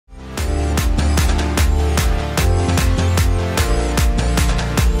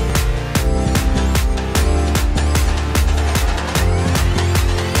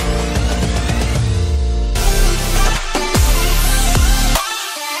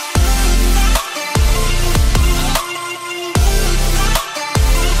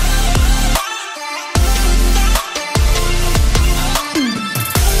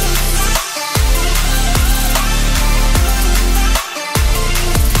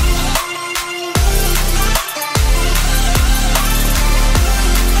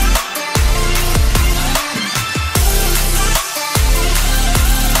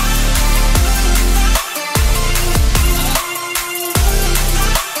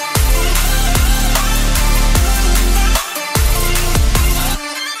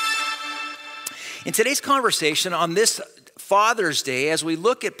In today's conversation on this Father's Day, as we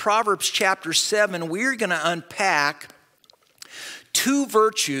look at Proverbs chapter 7, we're going to unpack two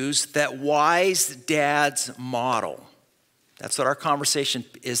virtues that wise dads model. That's what our conversation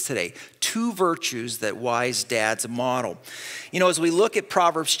is today. Two virtues that wise dads model. You know, as we look at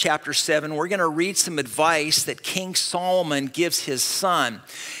Proverbs chapter 7, we're going to read some advice that King Solomon gives his son.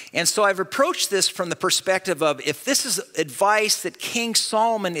 And so I've approached this from the perspective of if this is advice that King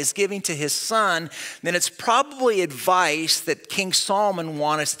Solomon is giving to his son, then it's probably advice that King Solomon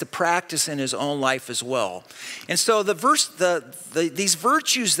wants us to practice in his own life as well. And so these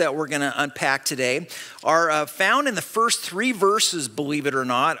virtues that we're going to unpack today are found in the first three verses, believe it or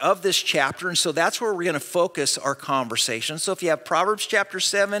not, of this chapter. And so that's where we're going to focus our conversation. So if you have Proverbs chapter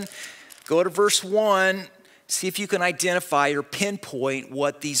 7, go to verse 1. See if you can identify or pinpoint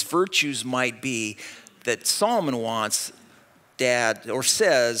what these virtues might be that Solomon wants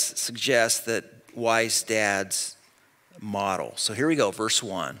suggests that wise dads model. So here we go, verse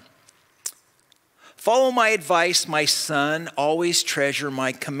 1. Follow my advice, my son, always treasure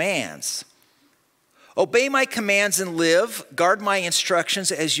my commands. Obey my commands and live. Guard my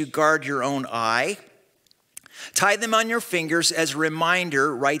instructions as you guard your own eye. Tie them on your fingers as a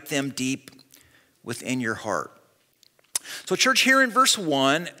reminder, write them deep within your heart. So church, here in verse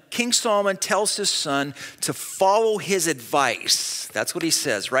 1, King Solomon tells his son to follow his advice. That's what he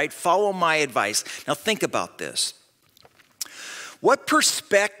says, right? Follow my advice. Now think about this. What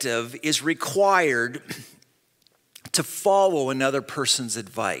perspective is required to follow another person's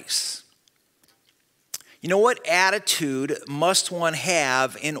advice? You know, what attitude must one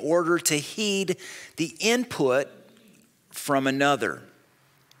have in order to heed the input from another?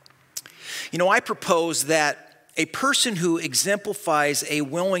 You know, I propose that a person who exemplifies a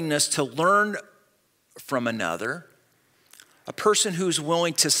willingness to learn from another, a person who's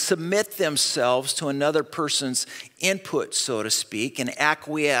willing to submit themselves to another person's input, so to speak, and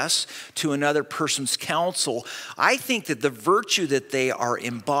acquiesce to another person's counsel, I think that the virtue that they are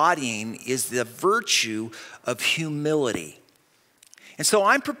embodying is the virtue of humility. And so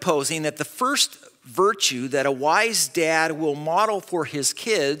I'm proposing that the first virtue that a wise dad will model for his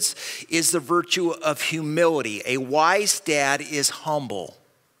kids is the virtue of humility. A wise dad is humble.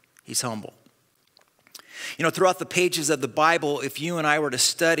 He's humble. You know, throughout the pages of the Bible, if you and I were to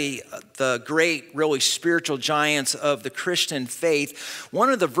study the great, really spiritual giants of the Christian faith,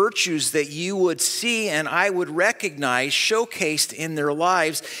 one of the virtues that you would see and I would recognize showcased in their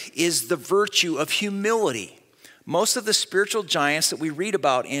lives is the virtue of humility. Most of the spiritual giants that we read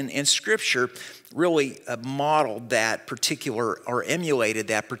about in Scripture really modeled that particular or emulated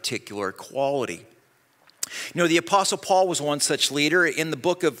that particular quality. You know, the Apostle Paul was one such leader. In the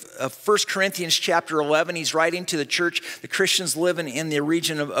book of 1 Corinthians chapter 11, he's writing to the church, the Christians living in the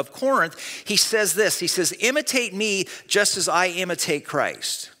region of Corinth. He says this, he says, imitate me just as I imitate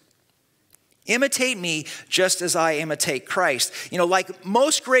Christ. Imitate me just as I imitate Christ. You know, like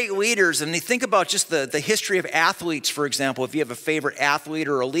most great leaders, and you think about just the history of athletes, for example, if you have a favorite athlete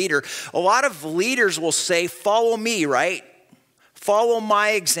or a leader, a lot of leaders will say, follow me, right? Follow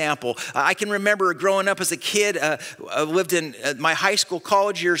my example. I can remember growing up as a kid, I lived in my high school,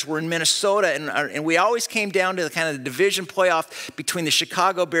 college years were in Minnesota, and we always came down to the kind of the division playoff between the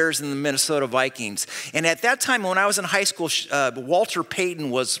Chicago Bears and the Minnesota Vikings. And at that time, when I was in high school, Walter Payton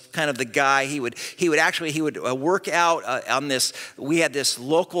was kind of the guy. He would work out on this. We had this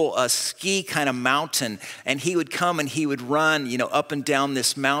local ski kind of mountain, and he would come and he would run, you know, up and down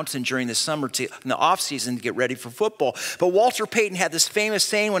this mountain during the summer in the off season to get ready for football. But Walter Payton had this famous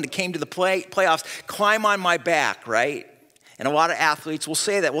saying when it came to the playoffs, climb on my back, right? And a lot of athletes will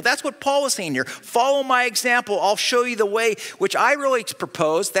say that. Well, that's what Paul is saying here. Follow my example. I'll show you the way, which I really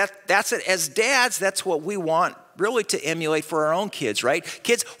propose. That's it. As dads, that's what we want really to emulate for our own kids, right?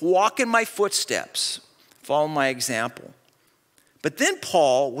 Kids, walk in my footsteps. Follow my example. But then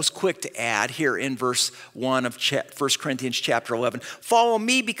Paul was quick to add here in verse 1 of 1 Corinthians chapter 11, follow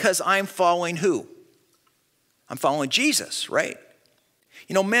me because I'm following who? I'm following Jesus, right?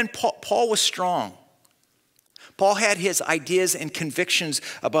 You know, men, Paul was strong. Paul had his ideas and convictions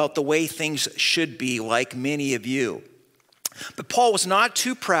about the way things should be, like many of you. But Paul was not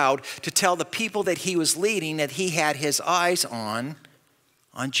too proud to tell the people that he was leading that he had his eyes on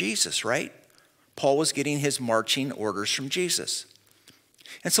Jesus, right? Paul was getting his marching orders from Jesus.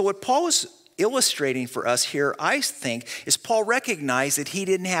 And so what Paul is illustrating for us here, I think, is Paul recognized that he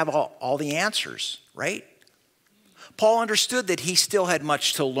didn't have all the answers, right? Paul understood that he still had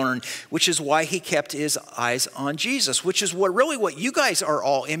much to learn, which is why he kept his eyes on Jesus, which is what you guys are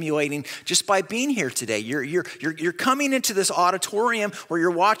all emulating just by being here today. You're coming into this auditorium or you're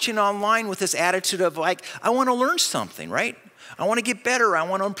watching online with this attitude of like, I want to learn something, right? I want to get better. I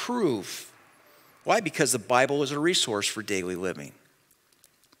want to improve. Why? Because the Bible is a resource for daily living.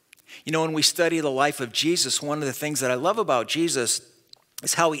 You know, when we study the life of Jesus, one of the things that I love about Jesus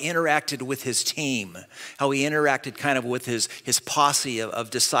is how he interacted with his team, how he interacted kind of with his posse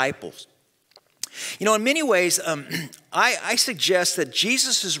of disciples. You know, in many ways, I suggest that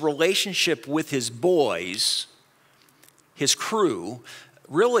Jesus' relationship with his boys, his crew,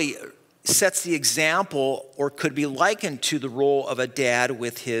 really sets the example or could be likened to the role of a dad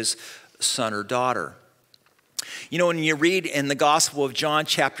with his son or daughter. You know, when you read in the Gospel of John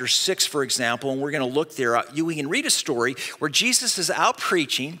chapter 6, for example, and we're going to look there, we can read a story where Jesus is out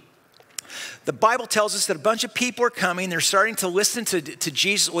preaching. The Bible tells us that a bunch of people are coming. They're starting to listen to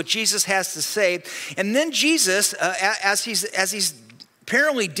Jesus, what Jesus has to say. And then Jesus, as he's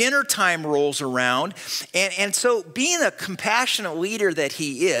apparently dinner time rolls around, and so being a compassionate leader that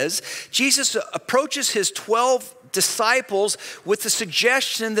he is, Jesus approaches his 12 disciples with the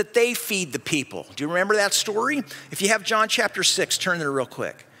suggestion that they feed the people. Do you remember that story? If you have John chapter 6, turn there real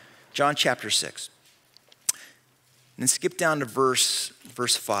quick. John chapter 6. And then skip down to verse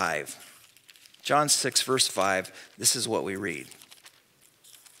 5. John 6, verse 5. This is what we read.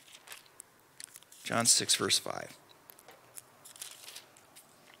 John 6, verse 5.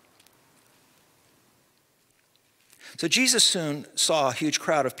 So Jesus soon saw a huge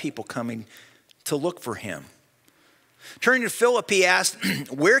crowd of people coming to look for him. Turning to Philip, he asked,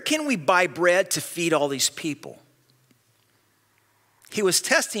 where can we buy bread to feed all these people? He was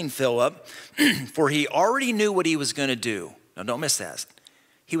testing Philip, for he already knew what he was going to do. Now, don't miss that.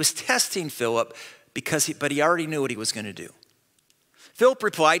 He was testing Philip, but he already knew what he was going to do. Philip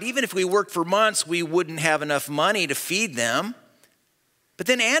replied, even if we worked for months, we wouldn't have enough money to feed them. But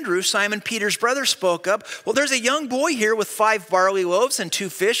then Andrew, Simon Peter's brother, spoke up. Well, there's a young boy here with 5 barley loaves and 2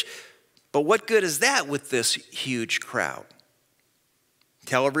 fish. But what good is that with this huge crowd?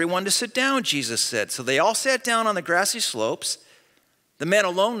 Tell everyone to sit down, Jesus said. So they all sat down on the grassy slopes. The men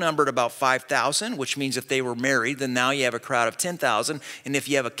alone numbered about 5,000, which means if they were married, then now you have a crowd of 10,000. And if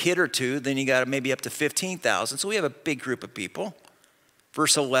you have a kid or two, then you got maybe up to 15,000. So we have a big group of people.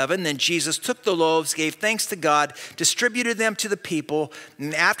 Verse 11, then Jesus took the loaves, gave thanks to God, distributed them to the people.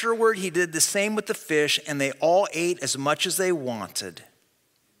 And afterward, he did the same with the fish, and they all ate as much as they wanted.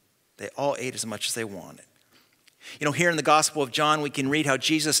 They all ate as much as they wanted. You know, here in the Gospel of John, we can read how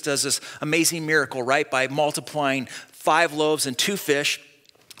Jesus does this amazing miracle, right? By multiplying 5 loaves and 2 fish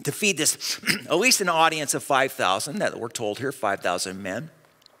to feed this, at least an audience of 5,000, that we're told here, 5,000 men.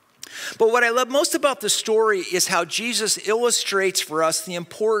 But what I love most about the story is how Jesus illustrates for us the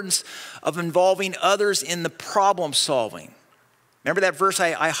importance of involving others in the problem solving. Remember that verse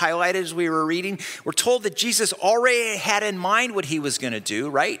I highlighted as we were reading? We're told that Jesus already had in mind what he was going to do,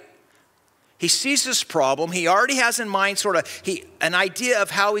 right? He sees this problem. He already has in mind an idea of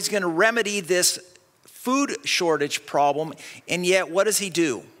how he's going to remedy this food shortage problem. And yet, what does he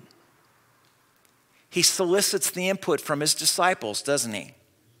do? He solicits the input from his disciples, doesn't he?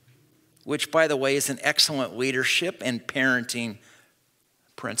 Which, by the way, is an excellent leadership and parenting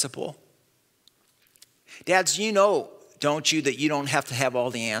principle. Dads, you know, don't you, that you don't have to have all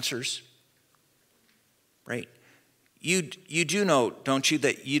the answers? Right? You do know, don't you,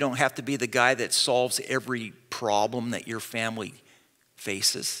 that you don't have to be the guy that solves every problem that your family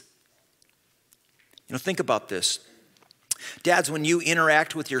faces? You know, think about this. Dads, when you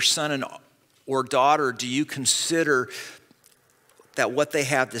interact with your son or daughter, do you consider that what they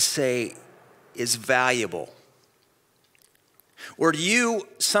have to say is valuable? Or do you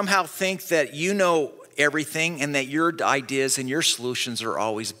somehow think that you know everything and that your ideas and your solutions are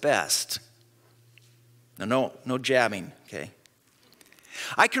always best? No jabbing, okay?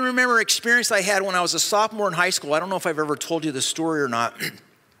 I can remember an experience I had when I was a sophomore in high school. I don't know if I've ever told you this story or not.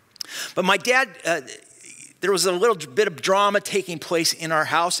 But my dad, there was a little bit of drama taking place in our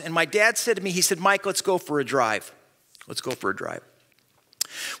house. And my dad said to me, he said, Mike, let's go for a drive. Let's go for a drive.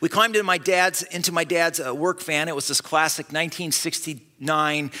 We climbed into my dad's work van. It was this classic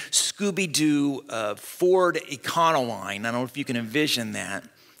 1969 Scooby-Doo Ford Econoline. I don't know if you can envision that.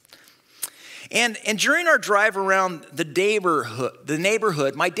 And during our drive around the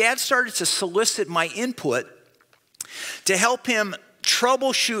neighborhood, my dad started to solicit my input to help him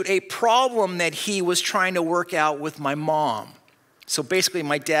troubleshoot a problem that he was trying to work out with my mom. So basically,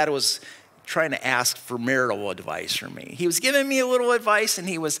 my dad was trying to ask for marital advice from me. He was giving me a little advice, and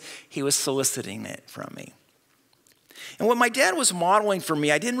he was soliciting it from me. And what my dad was modeling for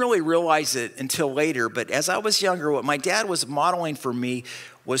me, I didn't really realize it until later, but as I was younger, what my dad was modeling for me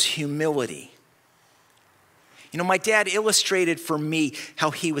was humility. You know, my dad illustrated for me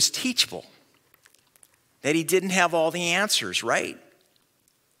how he was teachable, that he didn't have all the answers, right?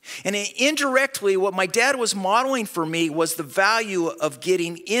 And indirectly, what my dad was modeling for me was the value of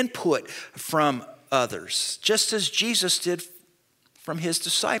getting input from others, just as Jesus did from his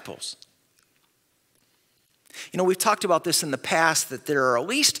disciples. You know, we've talked about this in the past, that there are at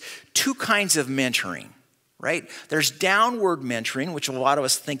least two kinds of mentoring, right? There's downward mentoring, which a lot of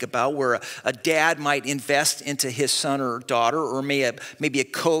us think about, where a dad might invest into his son or daughter, or maybe a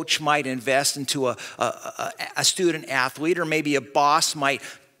coach might invest into a student athlete, or maybe a boss might,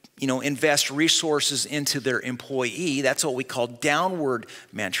 invest resources into their employee. That's what we call downward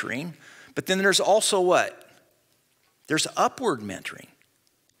mentoring. But then there's also what? There's upward mentoring.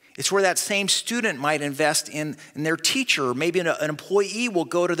 It's where that same student might invest in their teacher, or maybe an employee will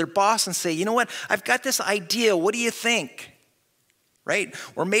go to their boss and say, you know what, I've got this idea, what do you think? Right?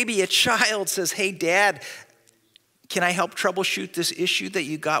 Or maybe a child says, hey, Dad, can I help troubleshoot this issue that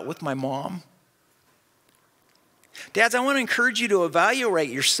you got with my mom? Dads, I want to encourage you to evaluate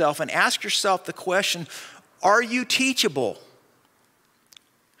yourself and ask yourself the question, are you teachable?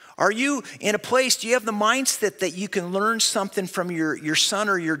 Are you in a place, do you have the mindset that you can learn something from your son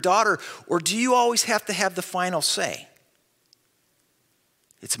or your daughter, or do you always have to have the final say?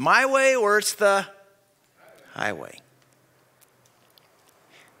 It's my way or it's the highway.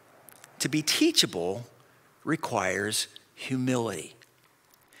 To be teachable requires humility.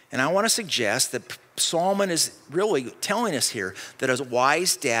 And I want to suggest that Solomon is really telling us here that a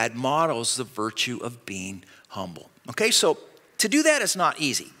wise dad models the virtue of being humble. Okay, so to do that is not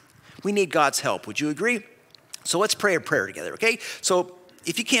easy. We need God's help. Would you agree? So let's pray a prayer together, okay? So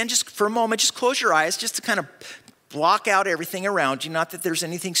if you can, just for a moment, just close your eyes just to kind of block out everything around you. Not that there's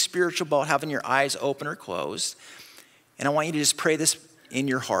anything spiritual about having your eyes open or closed. And I want you to just pray this in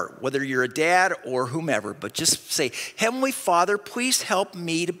your heart, whether you're a dad or whomever, but just say, Heavenly Father, please help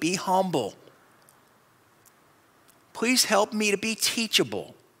me to be humble. Please help me to be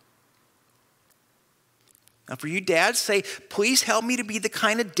teachable. Now for you dads, say, please help me to be the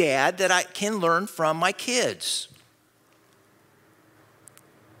kind of dad that I can learn from my kids.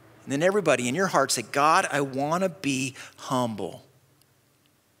 And then everybody in your heart say, God, I want to be humble.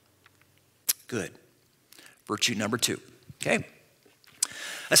 Good. Virtue number 2, okay?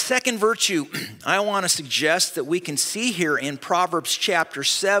 A second virtue I want to suggest that we can see here in Proverbs chapter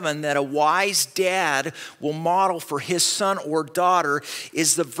 7 that a wise dad will model for his son or daughter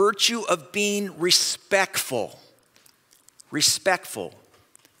is the virtue of being respectful. Respectful.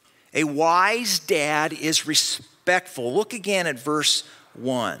 A wise dad is respectful. Look again at verse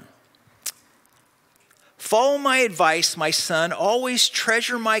 1. Follow my advice, my son. Always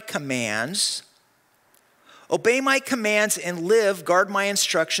treasure my commands. Obey my commands and live. Guard my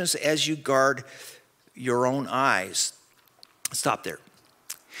instructions as you guard your own eyes. Stop there.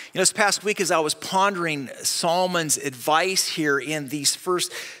 You know, this past week as I was pondering Solomon's advice here in these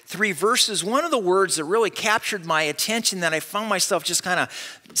first 3 verses, one of the words that really captured my attention that I found myself just kind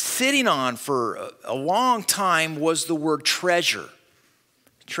of sitting on for a long time was the word treasure.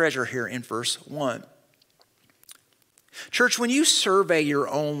 Treasure here in verse 1. Church, when you survey your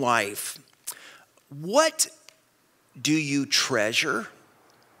own life, what do you treasure?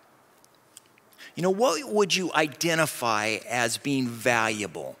 You know, what would you identify as being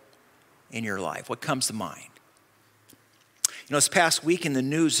valuable in your life? What comes to mind? You know, this past week in the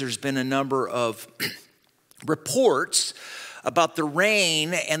news, there's been a number of reports about the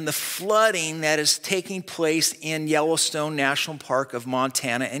rain and the flooding that is taking place in Yellowstone National Park of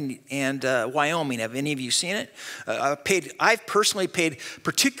Montana and Wyoming. Have any of you seen it? I've personally paid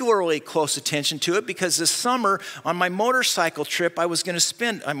particularly close attention to it because this summer on my motorcycle trip, I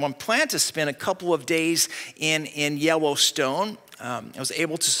plan to spend a couple of days in Yellowstone. I was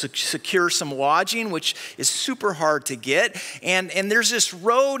able to secure some lodging, which is super hard to get. And there's this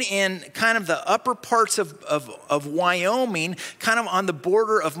road in kind of the upper parts of Wyoming, kind of on the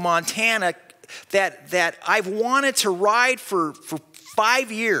border of Montana, that I've wanted to ride for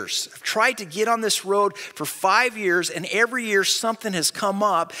 5 years. I've tried to get on this road for 5 years, and every year something has come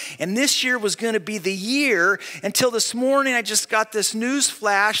up. And this year was going to be the year until this morning I just got this news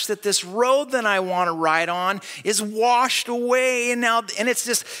flash that this road that I want to ride on is washed away. And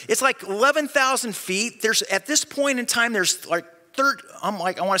it's like 11,000 feet. At this point in time, there's like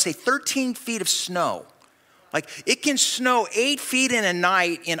 13 feet of snow. Like it can snow 8 feet in a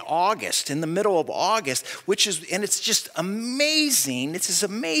night in August, in the middle of August, and it's just amazing. It's this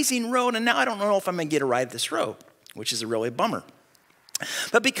amazing road, and now I don't know if I'm going to get a ride this road. which is a really bummer.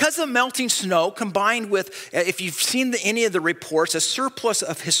 But because of melting snow, combined with, if you've seen any of the reports, a surplus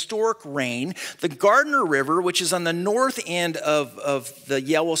of historic rain, the Gardner River, which is on the north end of the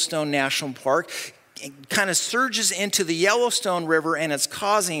Yellowstone National Park, kind of surges into the Yellowstone River, and it's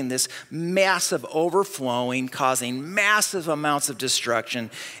causing this massive overflowing, causing massive amounts of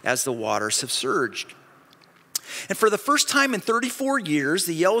destruction as the waters have surged. And for the first time in 34 years,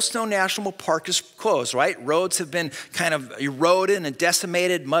 the Yellowstone National Park is closed, right? Roads have been kind of eroded and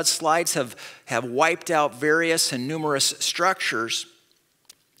decimated. Mudslides have wiped out various and numerous structures.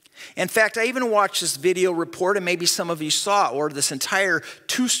 In fact, I even watched this video report, and maybe some of you saw it, or this entire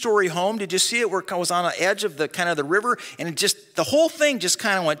 2-story home. Did you see it where it was on the edge of the kind of the river, and the whole thing just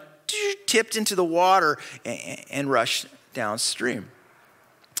kind of went, tipped into the water and rushed downstream.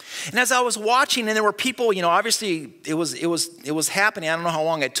 And as I was watching, and there were people, obviously it was happening. I don't know how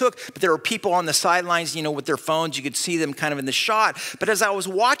long it took, but there were people on the sidelines, with their phones. You could see them kind of in the shot. But as I was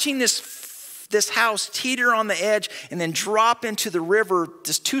watching this house teeter on the edge and then drop into the river,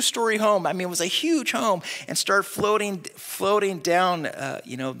 this 2-story home, it was a huge home, and start floating down,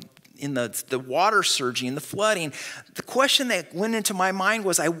 in the water surging, the flooding. The question that went into my mind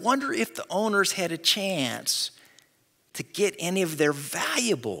was, I wonder if the owners had a chance to get any of their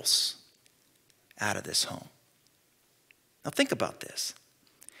valuables out of this home. Now think about this.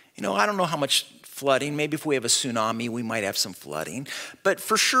 I don't know how much flooding. Maybe if we have a tsunami, we might have some flooding. But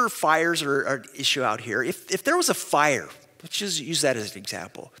for sure, fires are an issue out here. If there was a fire, let's just use that as an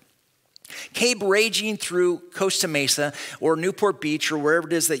example, came raging through Costa Mesa or Newport Beach or wherever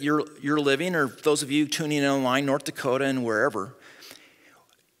it is that you're living, or those of you tuning in online, North Dakota and wherever,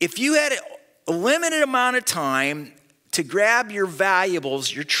 if you had a limited amount of time to grab your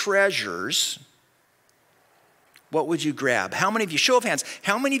valuables, your treasures, what would you grab? How many of you, show of hands,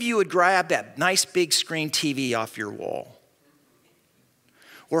 how many of you would grab that nice big screen TV off your wall?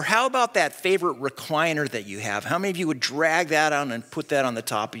 Or how about that favorite recliner that you have? How many of you would drag that on and put that on the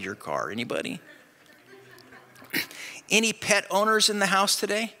top of your car? Anybody? Any pet owners in the house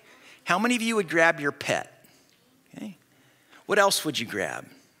today? How many of you would grab your pet? Okay. What else would you grab?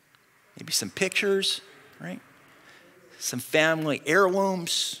 Maybe some pictures, right? Some family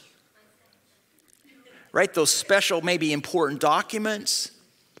heirlooms, right? Those special, maybe important documents.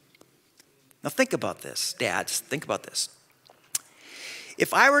 Now think about this, dads, think about this.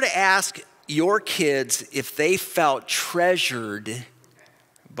 If I were to ask your kids if they felt treasured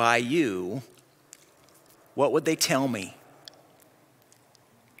by you, what would they tell me?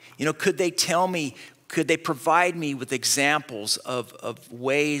 Could they tell me, could they provide me with examples of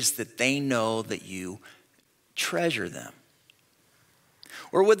ways that they know that you treasure them?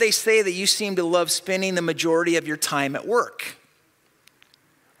 Or would they say that you seem to love spending the majority of your time at work,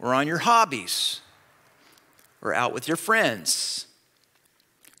 or on your hobbies, or out with your friends?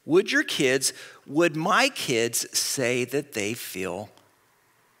 Would my kids say that they feel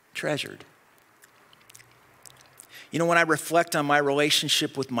treasured? When I reflect on my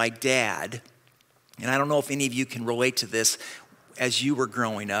relationship with my dad, and I don't know if any of you can relate to this as you were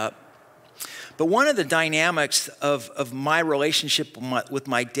growing up, but one of the dynamics of my relationship with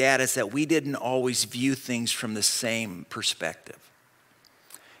my dad is that we didn't always view things from the same perspective.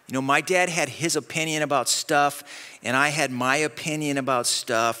 My dad had his opinion about stuff, and I had my opinion about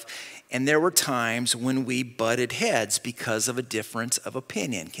stuff, and there were times when we butted heads because of a difference of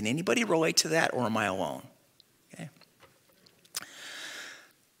opinion. Can anybody relate to that, or am I alone? Okay.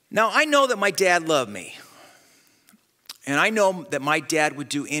 Now, I know that my dad loved me. And I know that my dad would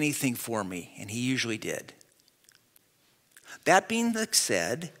do anything for me, and he usually did. That being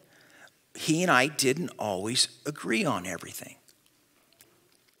said, he and I didn't always agree on everything.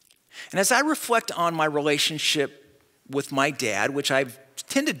 And as I reflect on my relationship with my dad, which I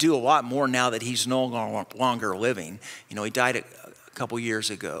tend to do a lot more now that he's no longer living, he died a couple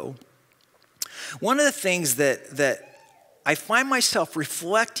years ago. One of the things that I find myself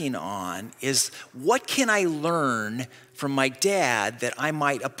reflecting on is, what can I learn from my dad that I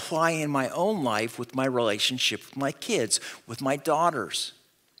might apply in my own life with my relationship with my kids, with my daughters?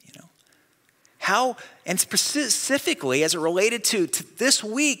 How, and specifically as it related to this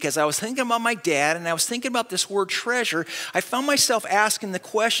week, as I was thinking about my dad and I was thinking about this word treasure, I found myself asking the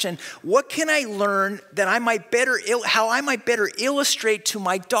question, what can I learn that how I might better illustrate to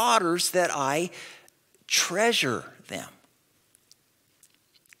my daughters that I treasure them?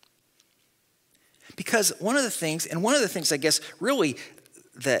 Because one of the things I guess really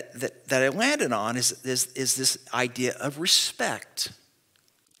that I landed on is this idea of respect.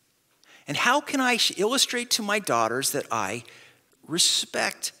 And how can I illustrate to my daughters that I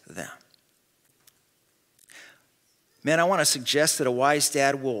respect them? Man, I want to suggest that a wise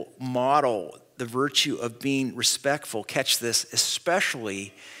dad will model the virtue of being respectful. Catch this,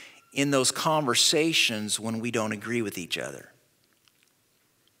 especially in those conversations when we don't agree with each other.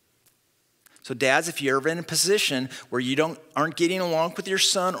 So dads, if you're ever in a position where you aren't getting along with your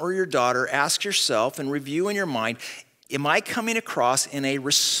son or your daughter, ask yourself and review in your mind, am I coming across in a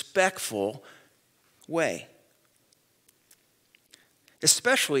respectful way?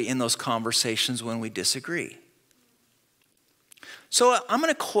 Especially in those conversations when we disagree. So I'm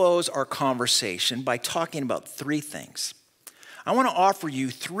going to close our conversation by talking about three things. I want to offer you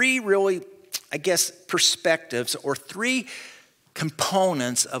three really, perspectives or three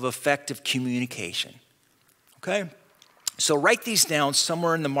components of effective communication. Okay? So write these down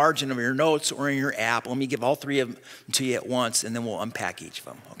somewhere in the margin of your notes or in your app. Let me give all three of them to you at once, and then we'll unpack each of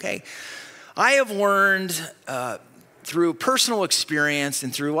them. Okay? I have learned through personal experience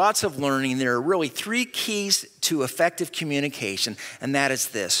and through lots of learning, there are really three keys to effective communication, and that is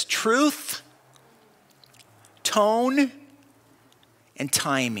this: truth, tone, and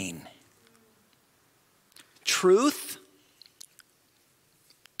timing. Truth,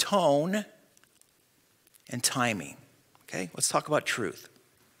 tone, and timing. Okay, let's talk about truth.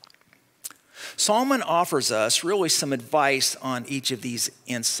 Solomon offers us really some advice on each of these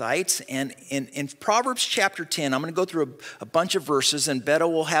insights. And in Proverbs chapter 10, I'm going to go through a bunch of verses, and Beto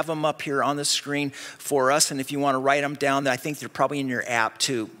will have them up here on the screen for us. And if you want to write them down, I think they're probably in your app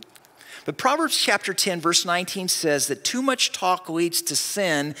too. But Proverbs chapter 10, verse 19 says that too much talk leads to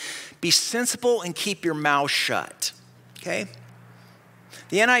sin. Be sensible and keep your mouth shut. Okay?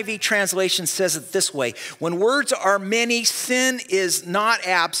 The NIV translation says it this way: when words are many, sin is not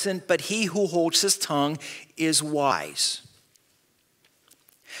absent, but he who holds his tongue is wise.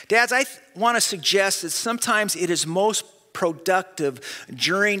 Dads, I want to suggest that sometimes it is most productive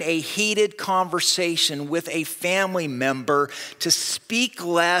during a heated conversation with a family member to speak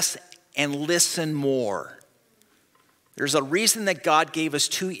less and listen more. There's a reason that God gave us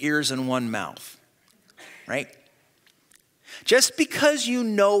 2 ears and 1 mouth, right? Just because you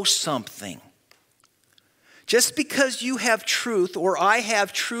know something, just because you have truth or I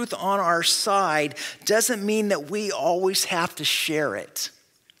have truth on our side, doesn't mean that we always have to share it.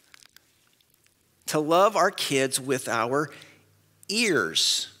 To love our kids with our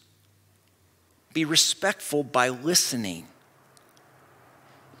ears. Be respectful by listening.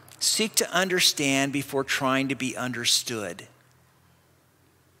 Seek to understand before trying to be understood.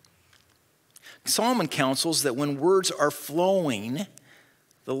 Solomon counsels that when words are flowing,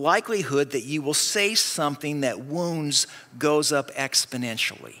 the likelihood that you will say something that wounds goes up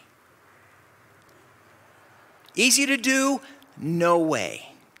exponentially. Easy to do? No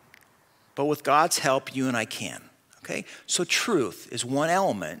way. But with God's help, you and I can. Okay? So truth is one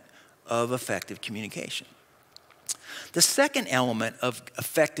element of effective communication. The second element of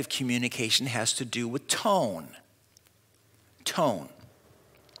effective communication has to do with tone. Tone.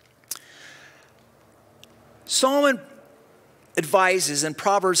 Solomon advises in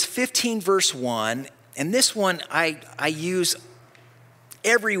Proverbs 15, verse 1, and this one I use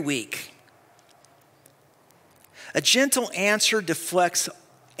every week. A gentle answer deflects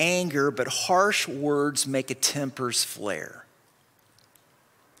anger, but harsh words make a temper's flare.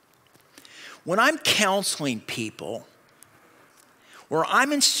 When I'm counseling people, or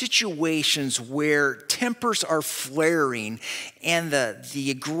I'm in situations where tempers are flaring and the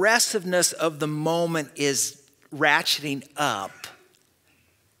aggressiveness of the moment is ratcheting up,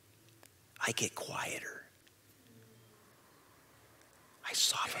 I get quieter. I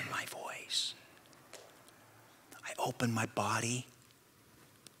soften my voice. I open my body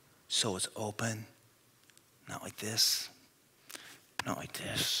so it's open. Not like this. Not like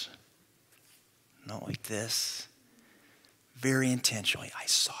this. Not like this. Very intentionally, I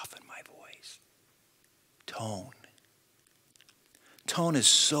soften my voice. Tone. Tone is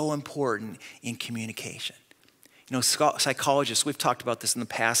so important in communication. You know, psychologists, we've talked about this in the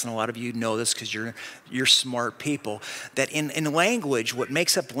past, and a lot of you know this because you're smart people, that in language, what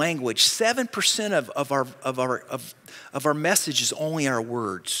makes up language, 7% of our message is only our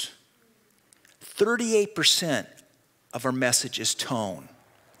words. 38% of our message is tone.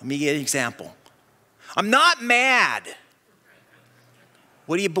 Let me give you an example. I'm not mad.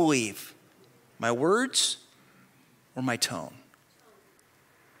 What do you believe? My words or my tone?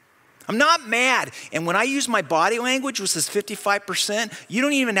 I'm not mad. And when I use my body language, which is 55%, you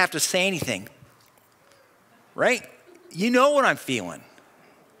don't even have to say anything. Right? You know what I'm feeling.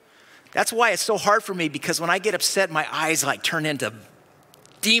 That's why it's so hard for me, because when I get upset, my eyes like turn into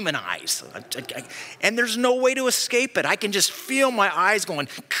demon eyes. And there's no way to escape it. I can just feel my eyes going,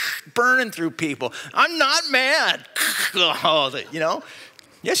 burning through people. I'm not mad. You know?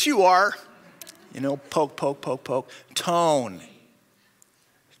 Yes, you are. You know, poke, poke, poke, poke. Tone.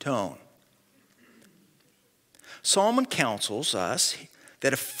 Solomon counsels us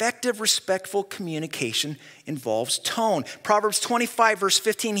that effective, respectful communication involves tone. Proverbs 25, verse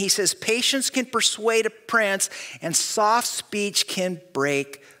 15, he says, patience can persuade a prince, and soft speech can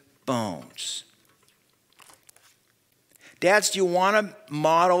break bones. Dads, do you want to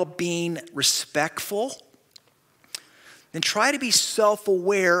model being respectful? Then try to be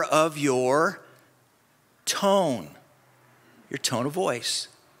self-aware of your tone of voice.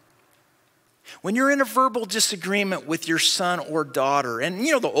 When you're in a verbal disagreement with your son or daughter, and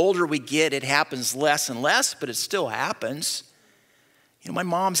you know, the older we get, it happens less and less, but it still happens. You know, my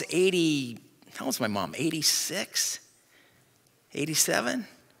mom's 80, how old's my mom? 86? 87?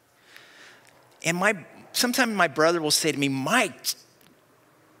 And sometimes my brother will say to me, Mike,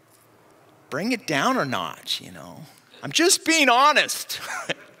 bring it down a notch, you know. I'm just being honest.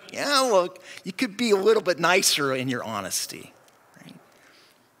 Yeah, look, you could be a little bit nicer in your honesty.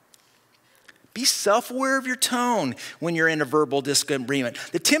 Be self-aware of your tone when you're in a verbal disagreement.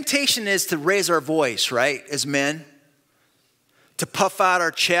 The temptation is to raise our voice, right, as men. To puff out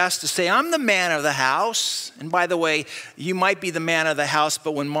our chest, to say, I'm the man of the house. And by the way, you might be the man of the house,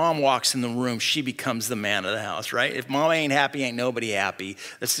 but when mom walks in the room, she becomes the man of the house, right? If mom ain't happy, ain't nobody happy.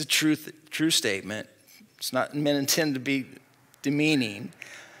 That's the true statement. It's not meant intended to be demeaning.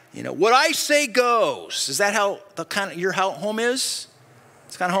 You know, what I say goes. Is that how your home is?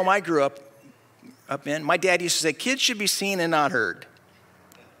 It's kind of home I grew up in. My dad used to say, kids should be seen and not heard.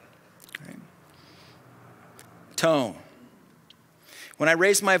 Right? Tone. When I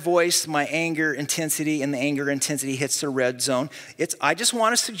raise my voice, my anger intensity, and the anger intensity hits the red zone. I just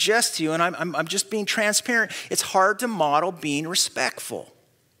want to suggest to you, and I'm just being transparent, it's hard to model being respectful.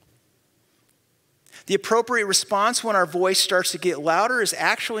 The appropriate response when our voice starts to get louder is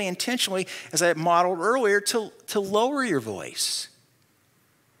actually intentionally, as I modeled earlier, to lower your voice.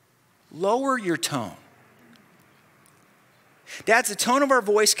 Lower your tone. Dads, the tone of our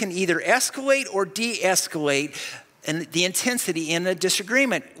voice can either escalate or de-escalate the intensity in a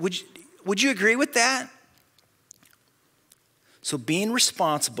disagreement. Would you agree with that? So being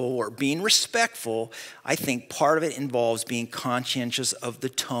responsible or being respectful, I think part of it involves being conscientious of the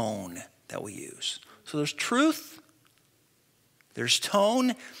tone that we use. So there's truth, there's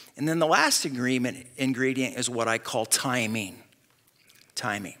tone, and then the last ingredient is what I call timing.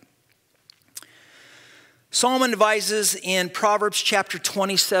 Timing. Solomon advises in Proverbs chapter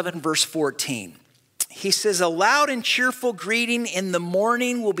 27, verse 14. He says, a loud and cheerful greeting in the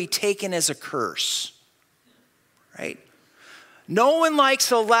morning will be taken as a curse. Right? No one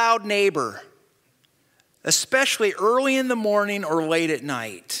likes a loud neighbor, especially early in the morning or late at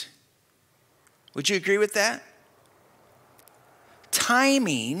night. Would you agree with that?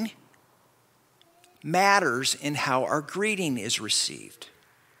 Timing matters in how our greeting is received.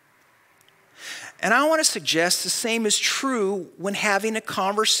 And I want to suggest the same is true when having a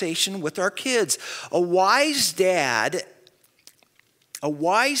conversation with our kids. A wise dad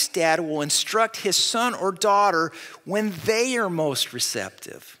will instruct his son or daughter when they are most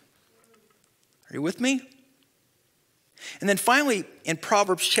receptive. Are you with me? And then finally, in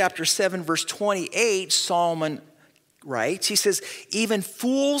Proverbs chapter 7, verse 28, Solomon writes, he says, even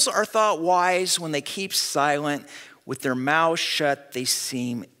fools are thought wise when they keep silent. With their mouths shut, they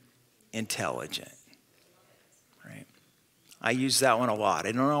seem intelligent. Right? I use that one a lot.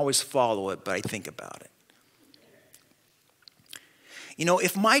 I don't always follow it, but I think about it. You know,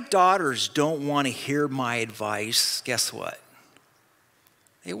 if my daughters don't want to hear my advice, guess what?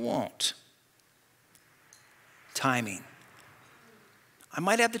 They won't. Timing. I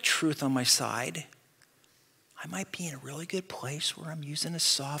might have the truth on my side. I might be in a really good place where I'm using a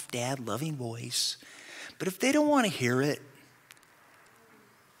soft dad, loving voice. But if they don't want to hear it,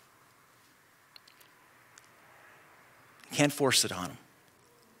 I can't force it on them.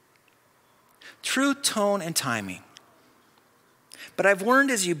 Truth, tone, and timing. But I've learned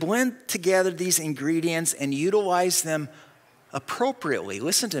as you blend together these ingredients and utilize them appropriately,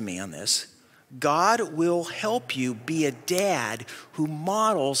 listen to me on this, God will help you be a dad who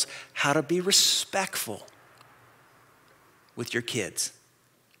models how to be respectful with your kids.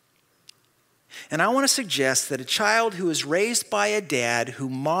 And I want to suggest that a child who is raised by a dad who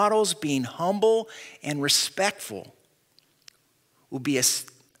models being humble and respectful will be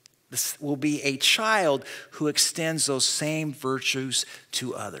a child who extends those same virtues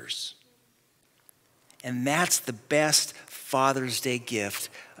to others. And that's the best Father's Day gift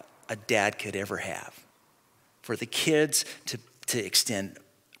a dad could ever have. For the kids to extend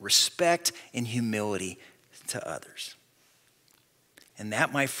respect and humility to others. And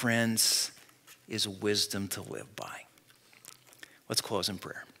that, my friends, is wisdom to live by. Let's close in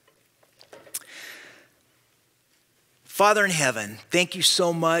prayer. Father in heaven, thank you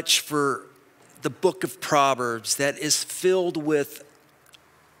so much for the book of Proverbs that is filled with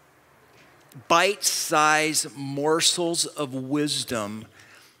bite-sized morsels of wisdom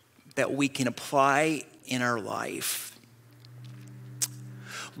that we can apply in our life.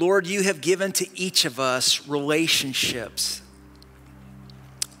 Lord, you have given to each of us relationships,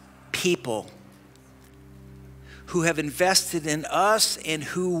 people who have invested in us and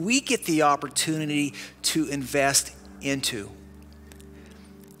who we get the opportunity to invest into.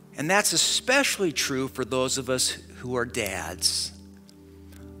 And that's especially true for those of us who are dads,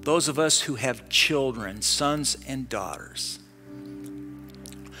 those of us who have children, sons and daughters.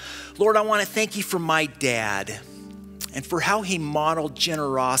 Lord, I want to thank you for my dad and for how he modeled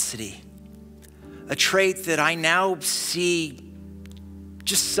generosity, a trait that I now see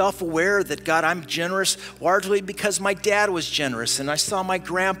just self-aware that, God, I'm generous largely because my dad was generous and I saw my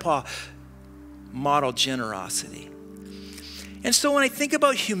grandpa model generosity. And so when I think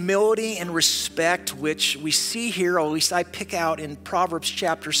about humility and respect, which we see here, or at least I pick out in Proverbs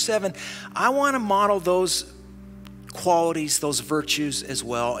chapter 7, I want to model those qualities, those virtues as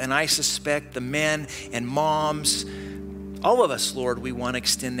well. And I suspect the men and moms, all of us, Lord, we want to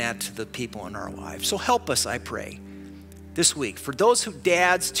extend that to the people in our lives. So help us, I pray, this week. For those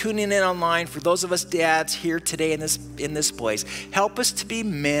dads tuning in online, for those of us dads here today in this place, help us to be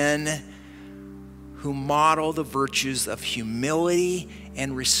men who model the virtues of humility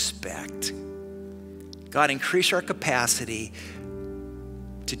and respect. God, increase our capacity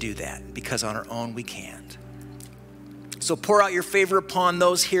to do that, because on our own we can't. So pour out your favor upon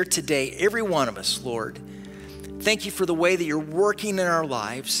those here today, every one of us, Lord. Thank you for the way that you're working in our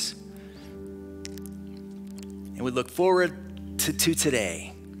lives. And we look forward to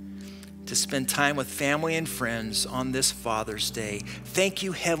today, to spend time with family and friends on this Father's Day. Thank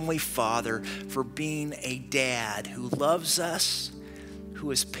you, Heavenly Father, for being a dad who loves us,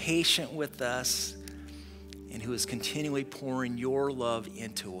 who is patient with us, and who is continually pouring your love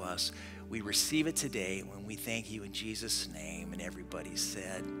into us. We receive it today when we thank you in Jesus' name. And everybody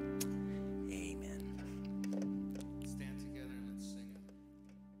said,